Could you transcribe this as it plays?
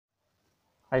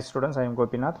Hi students, I am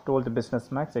Gopinath, 12th Business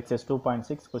Maths, exercise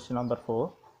 2.6, question number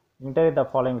 4. Integrate the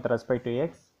following with respect to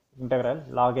x, integral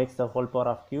log x the whole power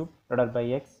of cube divided by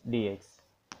x dx.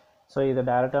 So, இது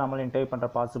direct நம்மள integrate பண்ற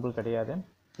possible கிடையாது.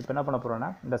 இப்போ என்ன பண்ண போறோம்னா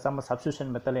இந்த sum substitution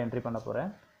method entry பண்ண போறேன்.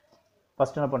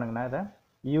 First என்ன பண்ணுங்கன்னா இத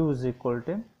u is equal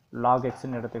to log x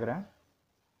ன்னு எடுத்துக்கிறேன்.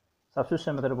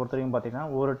 Substitution method பொறுத்தவரைக்கும் பாத்தீங்கன்னா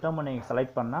ஒரு term நீங்க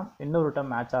செலக்ட் பண்ணா இன்னொரு term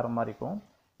மேட்ச் ஆற மாதிரி இருக்கும்.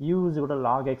 u is equal to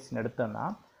log x ன்னு எடுத்தேன்னா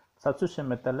substitution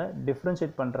method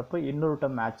differentiate பண்றப்ப இன்னொரு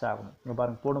term மேட்ச் ஆகும். இங்க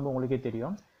பாருங்க போடும்போது உங்களுக்கே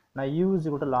தெரியும். நான் u is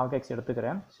equal to log x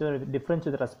எடுத்துக்கிறேன். So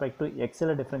differentiate with respect to x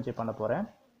ல differentiate பண்ண போறேன்.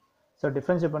 So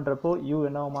differentiate பண்றப்போ u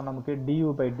என்னவாமா நமக்கு du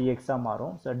by dx ஆ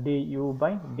மாறும். So du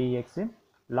by dx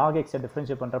log x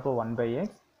differentiate பண்றப்போ 1 by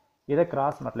x இத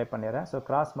cross multiply பண்ணிறேன். So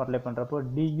cross multiply பண்றப்போ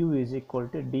du is equal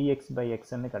to dx by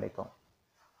x ன்னு கிடைக்கும்.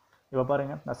 இப்போ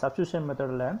பாருங்க நான் substitution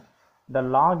methodல the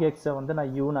log x வந்து நான்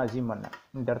u ன்னு assume பண்ணேன்.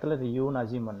 இந்த இடத்துல இது u ன்னு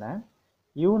assume பண்ணேன்.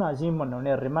 u ன்னு assume பண்ண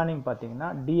உடனே remaining பாத்தீங்கன்னா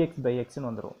dx by x ன்னு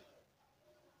வந்துரும்.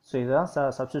 சோ இதுதான்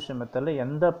substitution methodல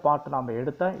எந்த பார்ட் நாம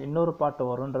எடுத்தா இன்னொரு பார்ட்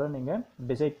வரும்ன்றதை நீங்க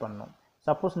டிசைட் பண்ணனும்.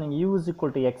 சப்போஸ் நீங்க u is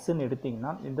equal to x ன்னு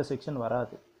எடுத்தீங்கன்னா இந்த செக்ஷன்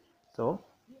வராது. சோ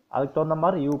அதுக்கு தகுந்த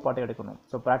மாதிரி u பார்ட் எடுக்கணும்.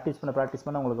 சோ பிராக்டீஸ்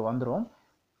பண்ண உங்களுக்கு வந்துரும்.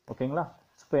 ஓகேங்களா?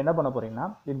 இப்போ என்ன பண்ண போறீங்கன்னா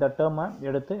இந்த டேர்மை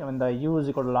எடுத்து இந்த u is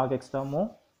equal to log x டேர்மும்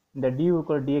இந்த du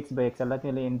equal to dx by x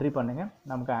எல்லாத்தையும் இதுல என்ட்ரி பண்ணுங்க.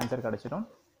 நமக்கு ஆன்சர் கிடைச்சிடும்.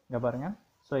 இங்க பாருங்க.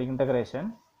 சோ இன்டகிரேஷன்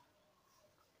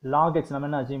log x நம்ம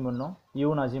என்ன அஸ்யூம் பண்ணோம்?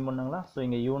 u ன்னு அஸ்யூம் பண்ணுங்களா? சோ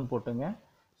இங்க u ன்னு போட்டுங்க.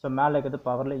 சோ மேல இருக்கிறது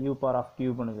பவர்ல u power of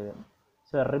cube ன்னு இருக்குது.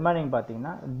 சோ ரிமைனிங்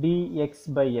பாத்தீங்கன்னா dx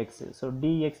by x. So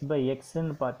dx by x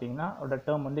ன்னு பாத்தீங்கன்னா அதோட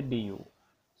டேர்ம் வந்து du.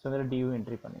 சோ இதுல du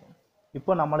என்ட்ரி பண்ணுங்க.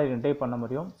 இப்போ நம்மால இன்டகிரேட் பண்ண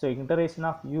முடியும். So integration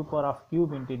of u power of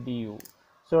cube into du.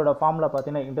 So இதோட ஃபார்முலா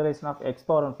பாத்தீங்கன்னா integration of x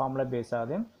power n formula base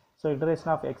ஆகுது. So integration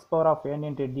of x power of n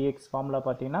into dx formula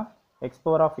பாத்தீங்கன்னா x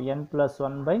power of n plus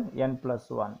 1 by n plus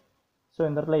 1. So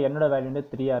இந்த இடத்துல n ஓட value வந்து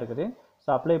 3 ஆ இருக்குது. So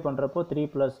apply பண்றப்போ 3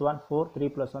 plus 1 4 3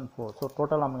 plus 1 4. So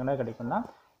total நமக்கு என்ன கிடைக்கும்னா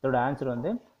இதோட ஆன்சர்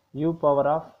வந்து u power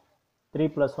of 3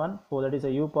 plus 1 4, that is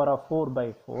a u power of 4 by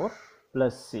 4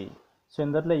 plus c. So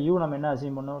இந்த இடத்துல u நம்ம என்ன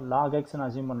அஸ்யூம் பண்ணோம்? log x ன்னு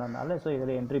அஸ்யூம் பண்ணனால so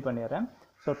இதல என்ட்ரி பண்ணிறேன்.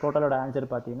 So டோட்டலோட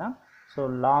ஆன்சர் பாத்தீங்கன்னா so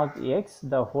log x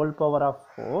the whole power of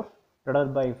 4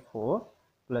 divided by 4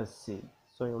 plus c.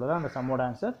 So, இவ்வளவுதான் அந்த சம்மோட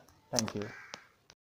ஆன்சர். Thank you.